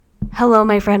Hello,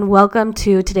 my friend. Welcome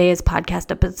to today's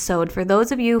podcast episode. For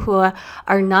those of you who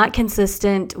are not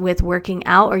consistent with working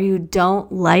out or you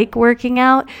don't like working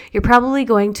out, you're probably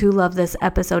going to love this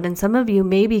episode. And some of you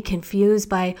may be confused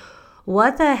by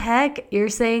what the heck? You're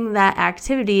saying that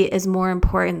activity is more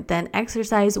important than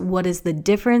exercise. What is the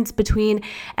difference between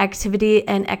activity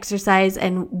and exercise,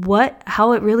 and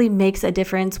how it really makes a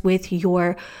difference with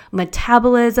your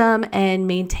metabolism and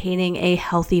maintaining a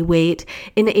healthy weight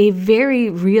in a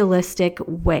very realistic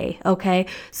way, okay?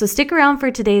 So stick around for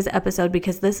today's episode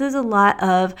because this is a lot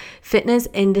of fitness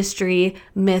industry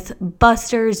myth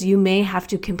busters. You may have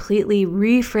to completely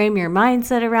reframe your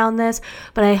mindset around this,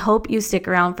 but I hope you stick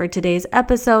around for today's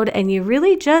episode and you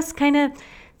really just kind of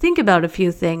think about a few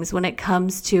things when it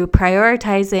comes to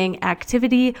prioritizing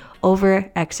activity over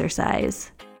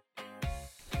exercise.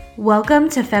 Welcome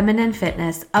to Feminine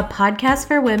Fitness, a podcast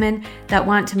for women that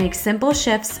want to make simple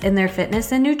shifts in their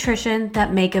fitness and nutrition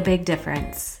that make a big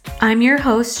difference. I'm your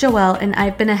host, Joelle, and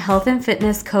I've been a health and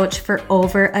fitness coach for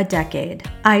over a decade.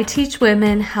 I teach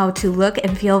women how to look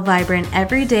and feel vibrant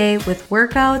every day with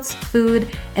workouts,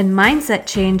 food, and mindset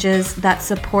changes that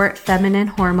support feminine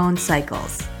hormone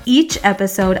cycles. Each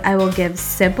episode, I will give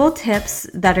simple tips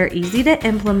that are easy to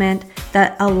implement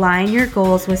that align your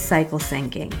goals with cycle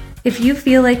syncing. If you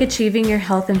feel like achieving your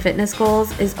health and fitness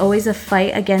goals is always a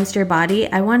fight against your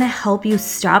body, I want to help you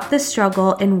stop the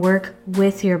struggle and work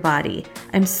with your body.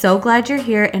 I'm so glad you're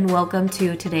here and welcome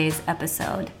to today's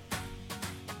episode.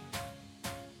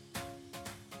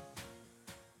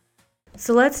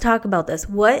 So let's talk about this.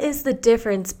 What is the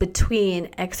difference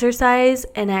between exercise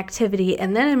and activity?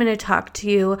 And then I'm going to talk to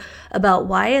you about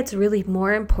why it's really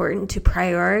more important to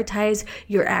prioritize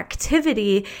your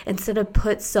activity instead of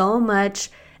put so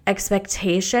much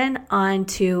expectation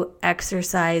onto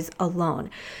exercise alone.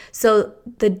 So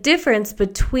the difference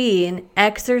between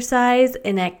exercise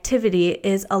and activity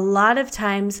is a lot of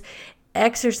times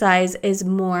exercise is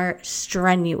more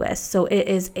strenuous. So it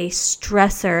is a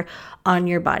stressor on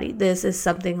your body. This is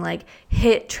something like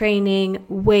HIIT training,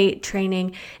 weight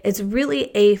training. It's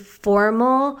really a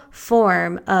formal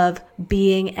form of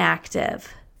being active.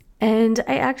 And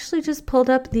I actually just pulled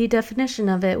up the definition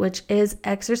of it, which is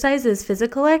exercise is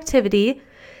physical activity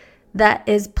that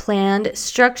is planned,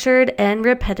 structured, and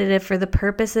repetitive for the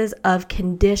purposes of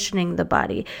conditioning the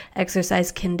body.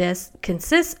 Exercise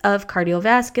consists of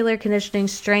cardiovascular conditioning,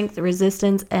 strength,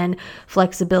 resistance, and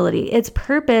flexibility. Its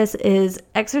purpose is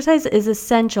exercise is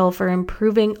essential for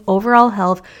improving overall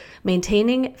health,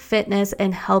 maintaining fitness,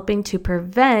 and helping to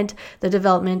prevent the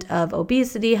development of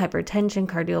obesity, hypertension,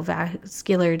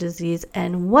 cardiovascular disease,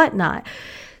 and whatnot.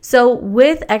 So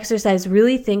with exercise,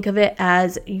 really think of it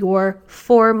as your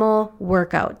formal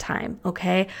workout time,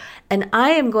 okay? And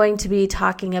I am going to be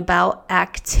talking about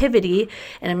activity,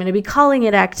 and I'm going to be calling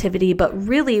it activity, but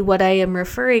really what I am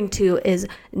referring to is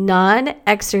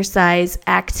non-exercise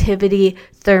activity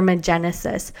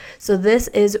thermogenesis. So this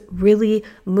is really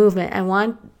movement.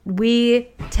 We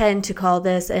tend to call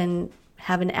this and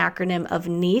have an acronym of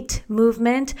NEAT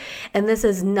movement, and this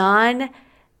is non-exercise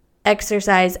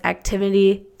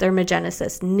activity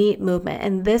thermogenesis, NEAT movement.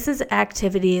 And this is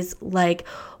activities like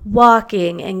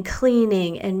walking and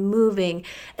cleaning and moving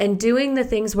and doing the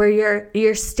things where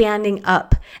you're standing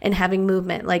up and having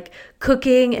movement, like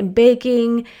cooking and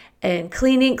baking and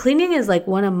cleaning. Cleaning is like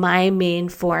one of my main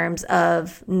forms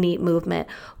of NEAT movement.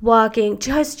 Walking,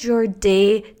 just your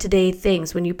day-to-day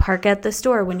things. When you park at the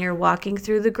store, when you're walking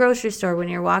through the grocery store, when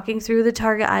you're walking through the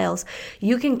Target aisles,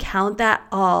 you can count that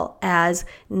all as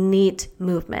NEAT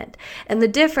movement. And the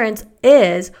difference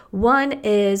is one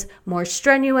is more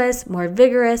strenuous, more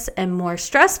vigorous, and more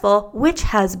stressful, which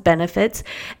has benefits,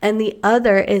 and the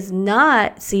other is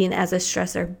not seen as a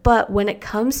stressor. But when it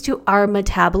comes to our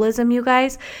metabolism, you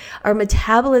guys, our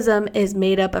metabolism is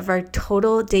made up of our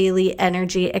total daily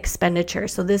energy expenditure.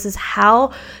 So this is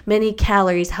how many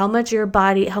calories, how much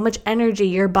energy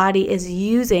your body is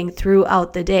using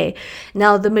throughout the day.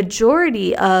 Now, the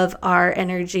majority of our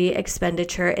energy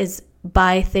expenditure is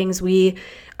by things we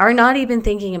are not even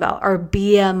thinking about, our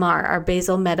BMR, our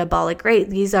basal metabolic rate.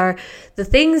 These are the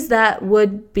things that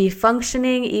would be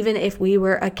functioning even if we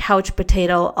were a couch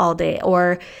potato all day,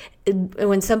 or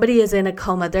when somebody is in a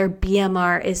coma, their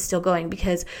BMR is still going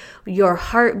because your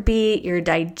heartbeat, your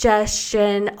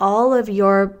digestion, all of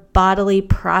your bodily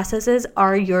processes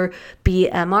are your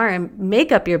BMR and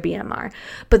make up your BMR.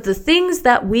 But the things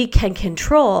that we can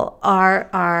control are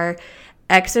our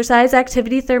exercise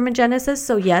activity thermogenesis.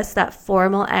 So yes, that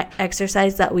formal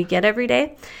exercise that we get every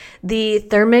day. the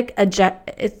thermic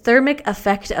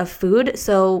effect of food.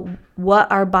 So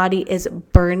what our body is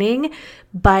burning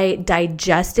by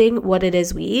digesting what it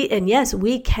is we eat. And yes,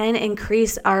 we can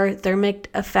increase our thermic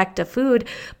effect of food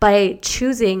by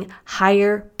choosing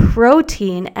higher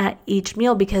protein at each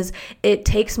meal, because it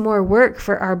takes more work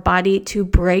for our body to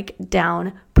break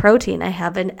down protein. I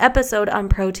have an episode on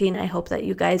protein. I hope that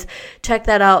you guys check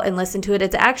that out and listen to it.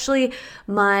 It's actually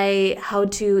my How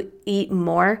to Eat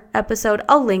More episode.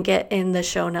 I'll link it in the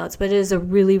show notes, but it is a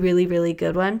really, really, really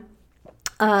good one.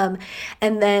 And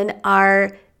then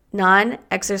our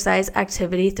non-exercise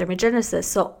activity thermogenesis.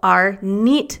 So our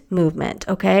NEAT movement,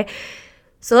 okay?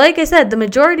 So like I said, the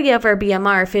majority of our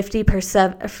BMR,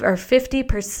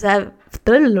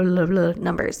 50%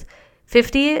 numbers,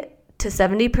 50 to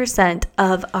 70%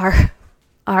 of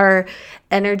our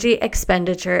energy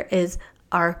expenditure is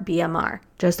our BMR,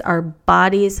 just our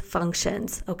body's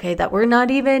functions, okay, that we're not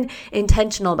even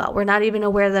intentional about. We're not even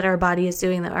aware that our body is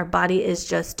doing that. Our body is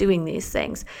just doing these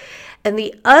things. And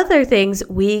the other things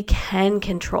we can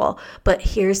control. But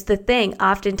here's the thing.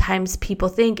 Oftentimes people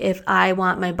think if I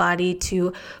want my body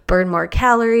to burn more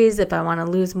calories, if I want to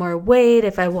lose more weight,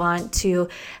 if I want to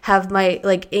have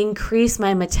increase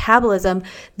my metabolism,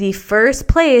 the first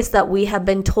place that we have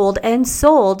been told and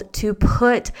sold to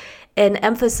put an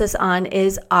emphasis on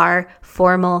is our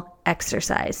formal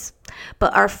exercise.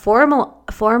 But our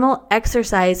formal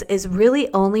exercise is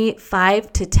really only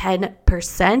 5 to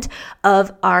 10%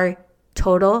 of our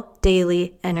total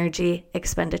daily energy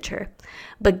expenditure.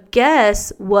 But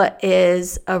guess what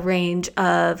is a range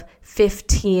of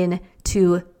 15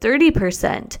 to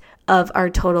 30% of our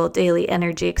total daily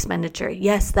energy expenditure?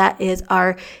 Yes, that is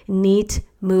our NEAT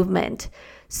movement.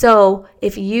 So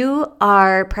if you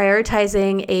are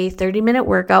prioritizing a 30-minute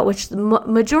workout, which the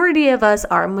majority of us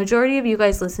are, majority of you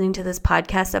guys listening to this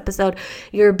podcast episode,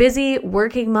 you're a busy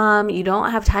working mom, you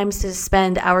don't have time to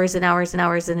spend hours and hours and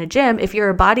hours in a gym. If you're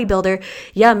a bodybuilder,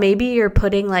 yeah, maybe you're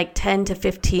putting like 10 to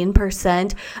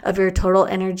 15% of your total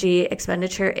energy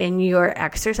expenditure in your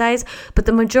exercise, but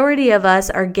the majority of us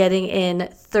are getting in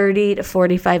 30 to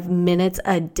 45 minutes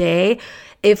a day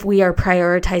if we are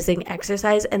prioritizing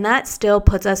exercise, and that still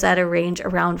puts us at a range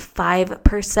around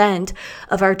 5%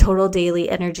 of our total daily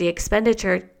energy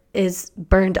expenditure is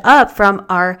burned up from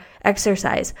our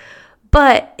exercise.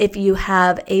 But if you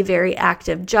have a very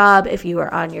active job, if you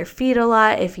are on your feet a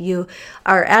lot, if you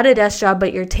are at a desk job,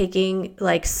 but you're taking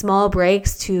like small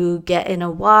breaks to get in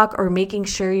a walk or making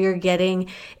sure you're getting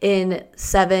in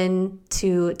 7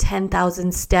 to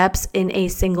 10,000 steps in a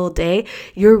single day,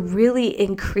 you're really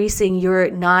increasing your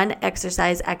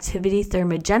non-exercise activity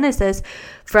thermogenesis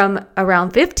from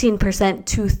around 15%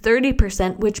 to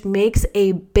 30%, which makes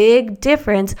a big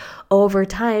difference over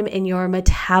time in your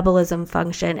metabolism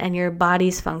function and your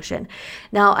body's function.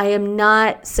 Now, I am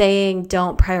not saying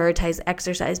don't prioritize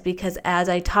exercise, because as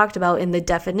I talked about in the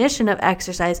definition of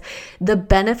exercise, the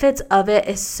benefits of it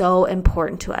is so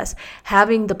important to us.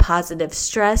 Having the positive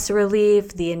stress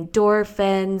relief, the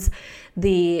endorphins,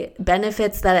 the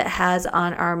benefits that it has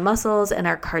on our muscles and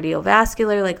our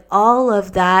cardiovascular, like all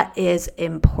of that is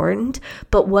important.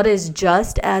 But what is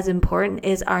just as important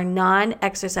is our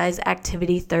non-exercise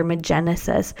activity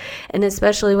thermogenesis. And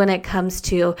especially when it comes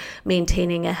to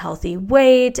maintaining a healthy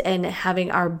weight and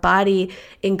having our body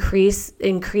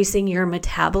increasing your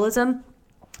metabolism,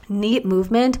 NEAT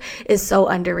movement is so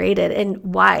underrated. And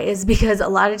why? Is because a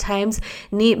lot of times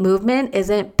NEAT movement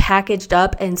isn't packaged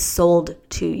up and sold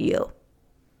to you.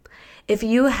 If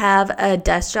you have a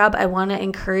desk job, I want to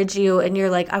encourage you, and you're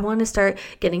like, I want to start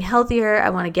getting healthier, I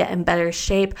want to get in better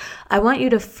shape. I want you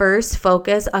to first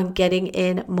focus on getting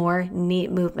in more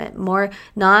NEAT movement, more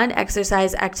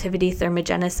non-exercise activity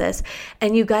thermogenesis.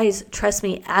 And you guys, trust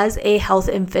me, as a health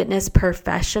and fitness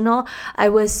professional, I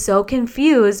was so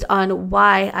confused on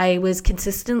why I was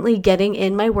consistently getting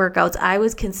in my workouts. I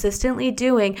was consistently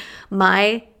doing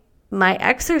my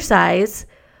exercise,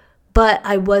 but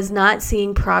I was not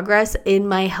seeing progress in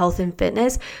my health and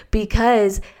fitness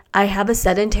because I have a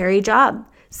sedentary job.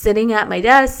 Sitting at my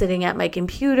desk, sitting at my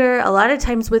computer. A lot of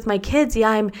times with my kids, yeah,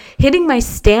 I'm hitting my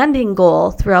standing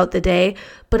goal throughout the day,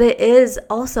 but it is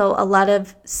also a lot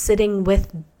of sitting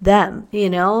with them, you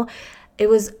know? It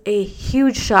was a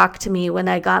huge shock to me when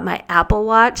I got my Apple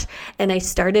Watch and I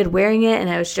started wearing it, and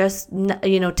I was just,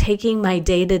 taking my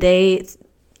day-to-day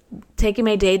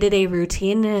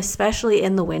routine, and especially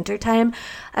in the wintertime,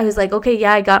 I was like, okay,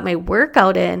 yeah, I got my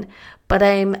workout in, but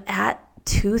I'm at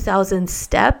 2,000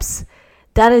 steps.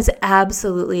 That is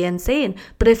absolutely insane.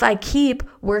 But if I keep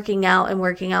working out and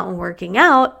working out and working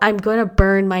out, I'm going to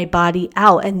burn my body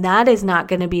out. And that is not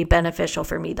going to be beneficial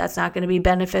for me. That's not going to be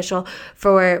beneficial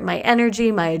for my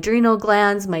energy, my adrenal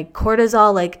glands, my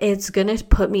cortisol. Like, it's going to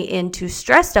put me into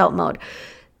stressed out mode.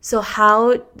 So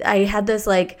how I had this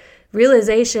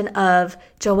realization of,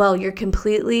 Joelle, you're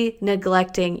completely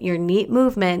neglecting your NEAT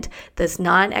movement, this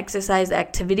non-exercise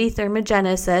activity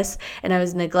thermogenesis, and I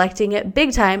was neglecting it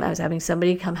big time. I was having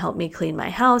somebody come help me clean my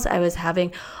house. I'm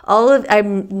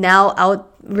now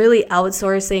really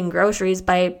outsourcing groceries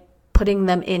by putting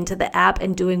them into the app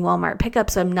and doing Walmart pickup.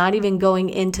 So I'm not even going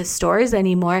into stores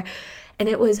anymore. And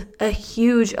it was a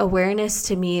huge awareness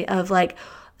to me of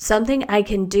something I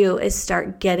can do is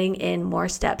start getting in more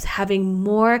steps, having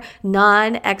more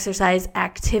non-exercise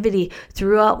activity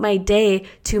throughout my day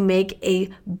to make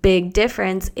a big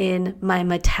difference in my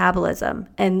metabolism.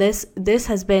 And this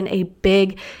has been a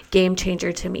big game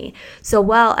changer to me. So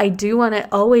while I do want to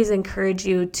always encourage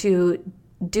you to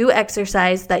do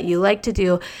exercise that you like to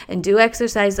do and do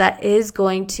exercise that is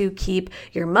going to keep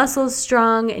your muscles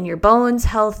strong and your bones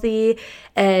healthy,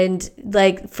 and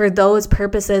for those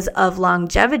purposes of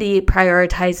longevity,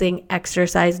 prioritizing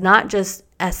exercise, not just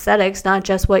aesthetics, not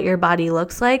just what your body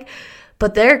looks like,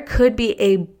 but there could be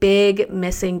a big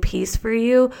missing piece for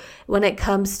you when it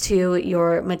comes to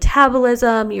your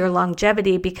metabolism, your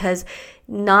longevity, because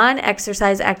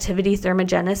non-exercise activity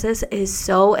thermogenesis is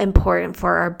so important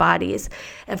for our bodies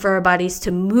and for our bodies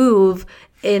to move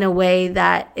in a way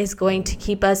that is going to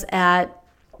keep us at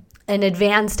an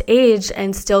advanced age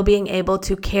and still being able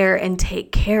to care and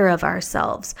take care of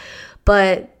ourselves.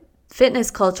 But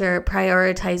fitness culture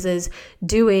prioritizes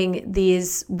doing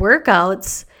these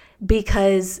workouts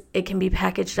because it can be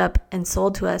packaged up and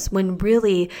sold to us, when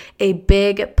really a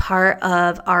big part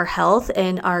of our health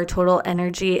and our total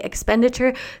energy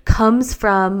expenditure comes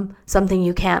from something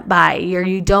you can't buy or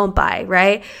you don't buy,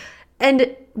 right?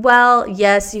 And well,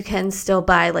 yes, you can still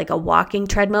buy a walking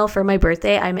treadmill. For my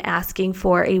birthday, I'm asking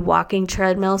for a walking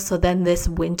treadmill. So then this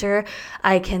winter,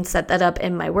 I can set that up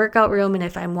in my workout room. And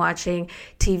if I'm watching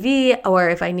TV or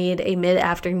if I need a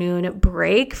mid-afternoon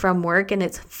break from work and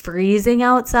it's freezing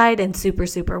outside and super,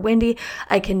 super windy,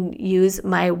 I can use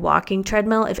my walking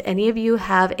treadmill. If any of you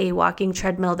have a walking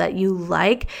treadmill that you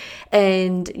like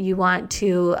and you want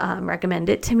to recommend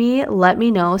it to me, let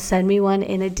me know. Send me one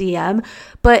in a DM.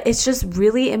 But it's just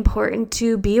really important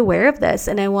to be aware of this.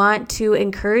 And I want to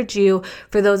encourage you,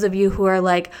 for those of you who are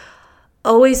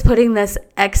always putting this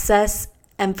excess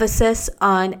emphasis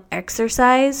on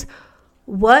exercise,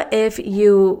 what if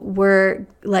you were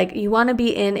you want to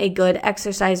be in a good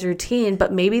exercise routine,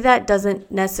 but maybe that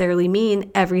doesn't necessarily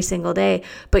mean every single day,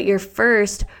 but you're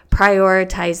first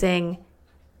prioritizing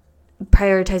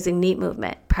NEAT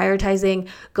movement, prioritizing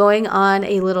going on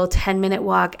a little 10-minute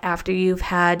walk after you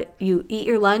eat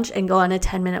your lunch and go on a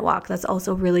 10-minute walk. That's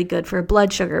also really good for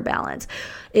blood sugar balance.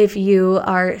 If you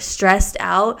are stressed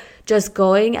out, just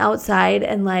going outside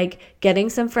and getting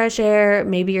some fresh air,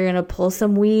 maybe you're going to pull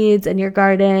some weeds in your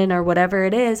garden or whatever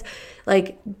it is,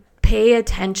 pay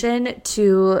attention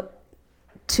to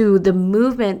the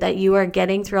movement that you are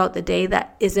getting throughout the day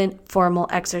that isn't formal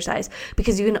exercise,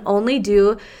 because you can only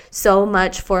do so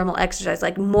much formal exercise.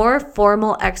 More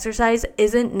formal exercise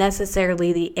isn't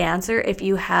necessarily the answer if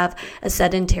you have a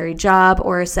sedentary job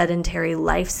or a sedentary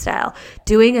lifestyle.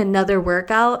 Doing another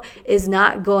workout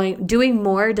doing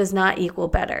more does not equal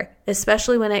better,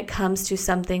 especially when it comes to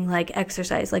something like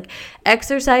exercise.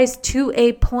 Exercise to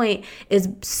a point is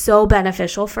so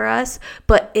beneficial for us,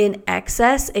 but in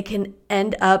excess, it can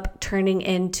end up turning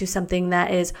into something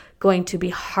that is going to be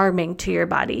harming to your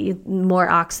body. More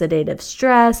oxidative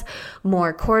stress,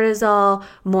 more cortisol,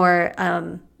 more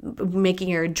making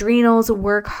your adrenals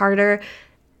work harder.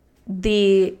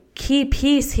 The key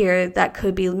piece here that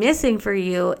could be missing for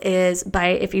you is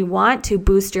if you want to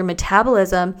boost your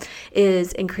metabolism,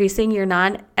 is increasing your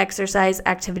non-exercise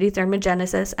activity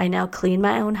thermogenesis. I now clean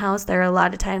my own house. There are a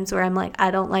lot of times where I'm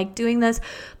I don't like doing this,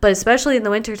 but especially in the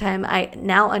wintertime, I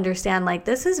now understand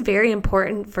this is very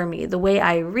important for me. The way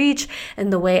I reach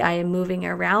and the way I am moving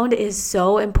around is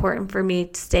so important for me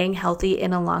staying healthy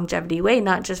in a longevity way,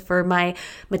 not just for my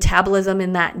metabolism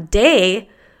in that day,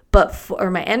 but for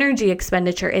my energy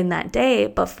expenditure in that day,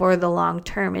 but for the long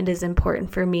term. It is important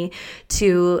for me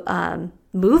to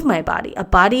move my body. A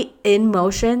body in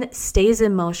motion stays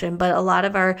in motion, but a lot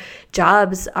of our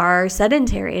jobs are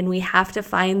sedentary, and we have to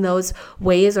find those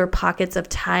ways or pockets of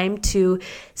time to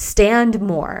stand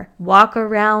more, walk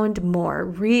around more,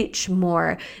 reach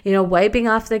more, wiping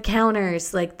off the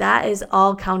counters. That is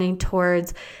all counting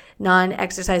towards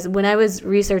non-exercise. When I was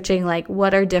researching like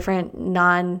what are different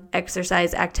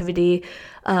non-exercise activities,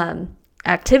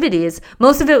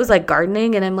 most of it was like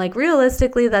gardening, and I'm like,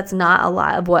 realistically, that's not a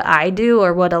lot of what I do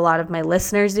or what a lot of my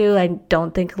listeners do. I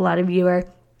don't think a lot of you are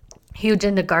huge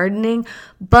into gardening,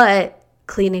 but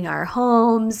cleaning our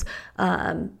homes,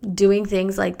 doing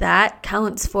things like that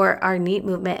counts for our NEAT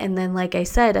movement. And then, like I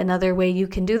said, another way you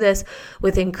can do this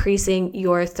with increasing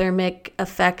your thermic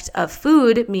effect of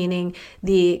food, meaning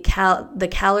the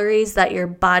calories that your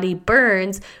body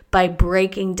burns by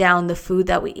breaking down the food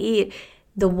that we eat.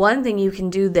 The one thing you can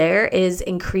do there is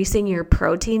increasing your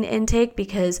protein intake,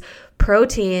 because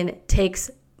protein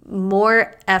takes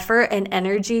more effort and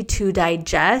energy to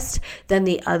digest than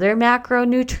the other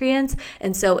macronutrients.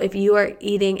 And so if you are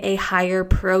eating a higher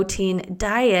protein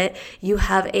diet, you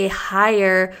have a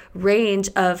higher range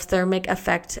of thermic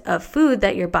effect of food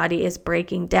that your body is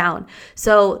breaking down.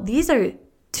 So these are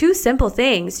two simple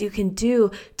things you can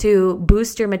do to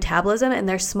boost your metabolism, and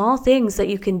they're small things that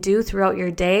you can do throughout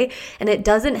your day, and it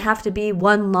doesn't have to be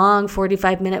one long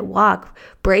 45-minute walk.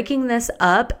 Breaking this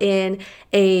up in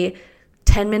a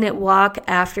 10-minute walk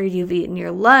after you've eaten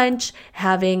your lunch,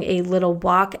 having a little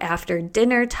walk after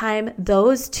dinner time,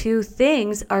 those two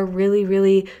things are really,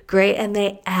 really great, and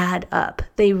they add up.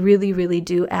 They really, really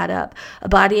do add up. A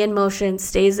body in motion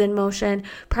stays in motion.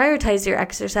 Prioritize your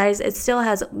exercise. It still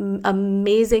has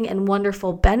amazing and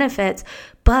wonderful benefits,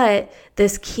 but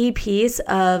this key piece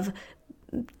of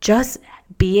just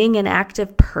being an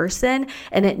active person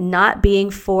and it not being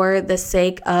for the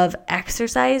sake of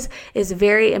exercise is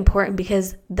very important,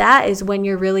 because that is when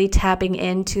you're really tapping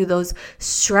into those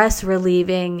stress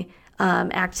relieving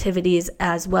activities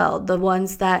as well. The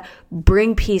ones that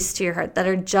bring peace to your heart, that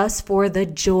are just for the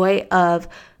joy of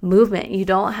movement. You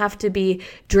don't have to be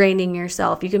draining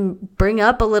yourself. You can bring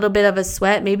up a little bit of a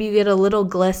sweat. Maybe you get a little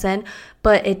glisten,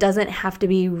 but it doesn't have to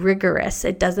be rigorous.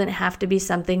 It doesn't have to be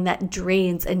something that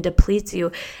drains and depletes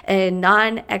you. And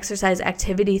non-exercise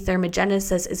activity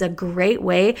thermogenesis is a great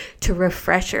way to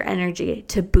refresh your energy,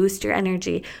 to boost your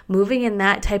energy. Moving in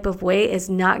that type of way is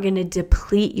not going to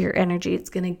deplete your energy.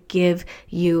 It's going to give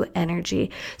you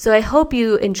energy. So I hope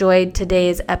you enjoyed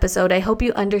today's episode. I hope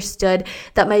you understood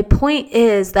that my point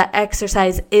is that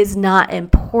exercise is not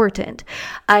important.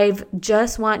 I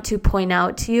just want to point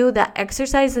out to you that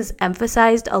exercise is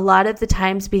emphasized a lot of the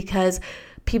times because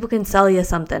people can sell you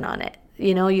something on it.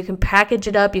 You know, you can package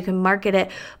it up, you can market it,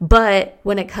 but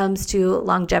when it comes to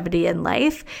longevity in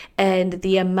life and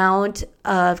the amount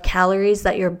of calories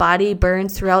that your body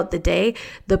burns throughout the day,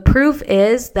 the proof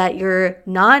is that your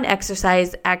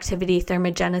non-exercise activity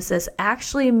thermogenesis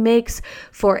actually makes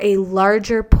for a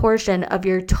larger portion of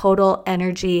your total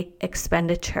energy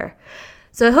expenditure.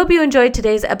 So I hope you enjoyed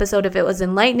today's episode. If it was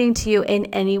enlightening to you in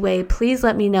any way, please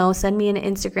let me know. Send me an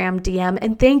Instagram DM.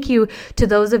 And thank you to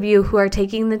those of you who are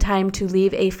taking the time to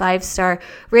leave a 5-star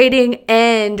rating,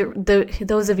 and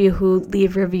those of you who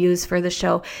leave reviews for the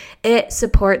show. It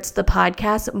supports the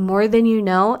podcast more than you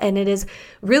know, and it is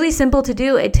really simple to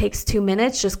do. It takes 2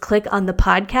 minutes. Just click on the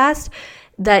podcast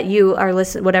that you are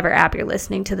listening, whatever app you're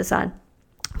listening to this on.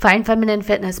 Find Feminine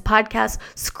Fitness Podcast,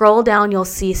 scroll down, you'll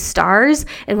see stars.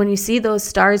 And when you see those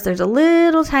stars, there's a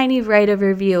little tiny write a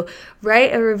review.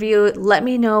 Write a review. Let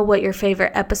me know what your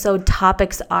favorite episode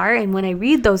topics are. And when I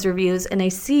read those reviews and I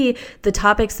see the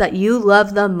topics that you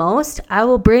love the most, I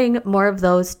will bring more of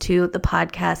those to the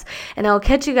podcast. And I'll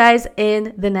catch you guys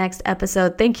in the next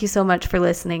episode. Thank you so much for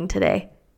listening today.